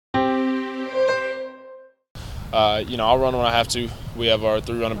I'll run when I have to. We have our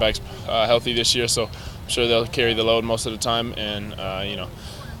 3 running backs healthy this year, so I'm sure they'll carry the load most of the time, and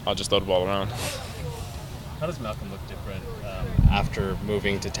I'll just throw the ball around. How does Malcolm look different after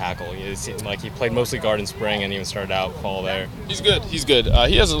moving to tackle? It seemed like he played mostly guard in spring and even started out fall there. He's good.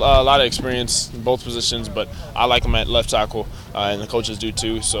 He has a lot of experience in both positions, but I like him at left tackle, and the coaches do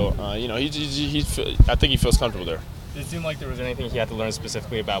too. So, I think he feels comfortable there. Did it seem like there was anything he had to learn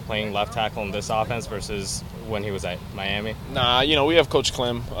specifically about playing left tackle in this offense versus when he was at Miami? Nah, we have Coach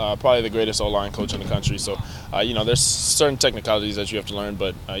Clem, probably the greatest O-line coach in the country. So, there's certain technicalities that you have to learn,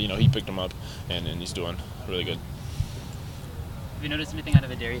 but, he picked them up, and he's doing really good. Have you noticed anything out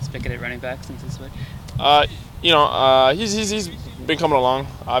of Adarius Pickett at running back since his switch? He's been coming along.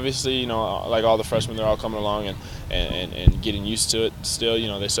 Obviously, like all the freshmen, they're all coming along and getting used to it. Still,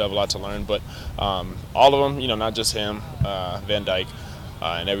 they still have a lot to learn. But all of them, not just him, Van Dyke,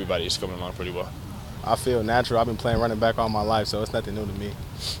 and everybody is coming along pretty well. I feel natural. I've been playing running back all my life, so it's nothing new to me.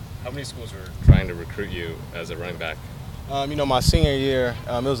 How many schools were trying to recruit you as a running back? My senior year,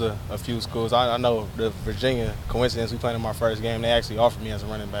 it was a few schools. I know the Virginia, coincidence, we played in my first game. They actually offered me as a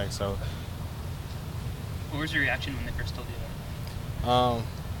running back. So, what was your reaction when they first told you that?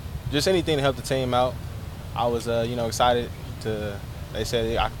 Just anything to help the team out. I was, excited to. They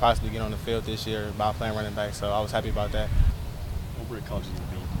said I could possibly get on the field this year by playing running back, so I was happy about that. Obrick called you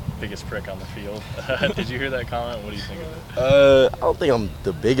the biggest prick on the field. Did you hear that comment? What do you think of it? I don't think I'm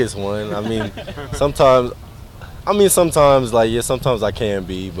the biggest one. I mean, sometimes I can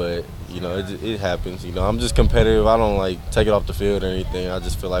be, but it happens. I'm just competitive. I don't take it off the field or anything. I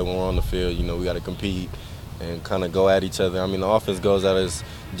just feel like when we're on the field, we got to compete and kind of go at each other. I mean, the offense goes at us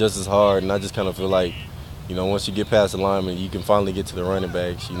just as hard, and I just kind of feel like, once you get past the lineman, you can finally get to the running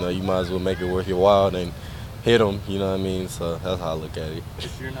backs. You might as well make it worth your while and hit them. You know what I mean? So that's how I look at it.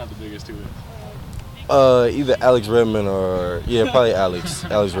 If you're not the biggest, who is? Either Alex Redmond or probably Alex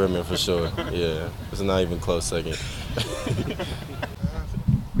Redmond for sure. Yeah, it's not even close second.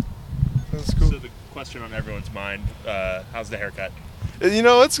 That's cool. So the question on everyone's mind: how's the haircut?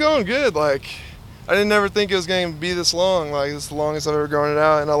 It's going good. I didn't ever think it was going to be this long. It's the longest I've ever grown it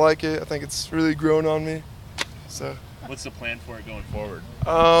out, and I like it. I think it's really grown on me. So. What's the plan for it going forward?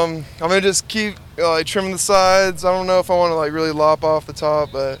 I'm gonna just keep trimming the sides. I don't know if I want to really lop off the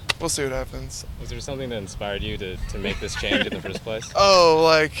top, but we'll see what happens. Was there something that inspired you to make this change in the first place?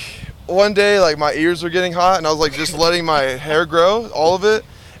 Oh, one day my ears were getting hot, and I was just letting my hair grow, all of it,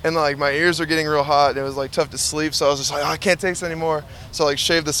 and my ears were getting real hot, and it was tough to sleep. So I was just I can't take this anymore. So I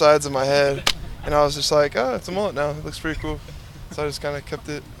shaved the sides of my head, and I was just oh, it's a mullet now. It looks pretty cool. So I just kind of kept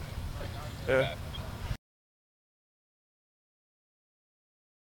it. Yeah.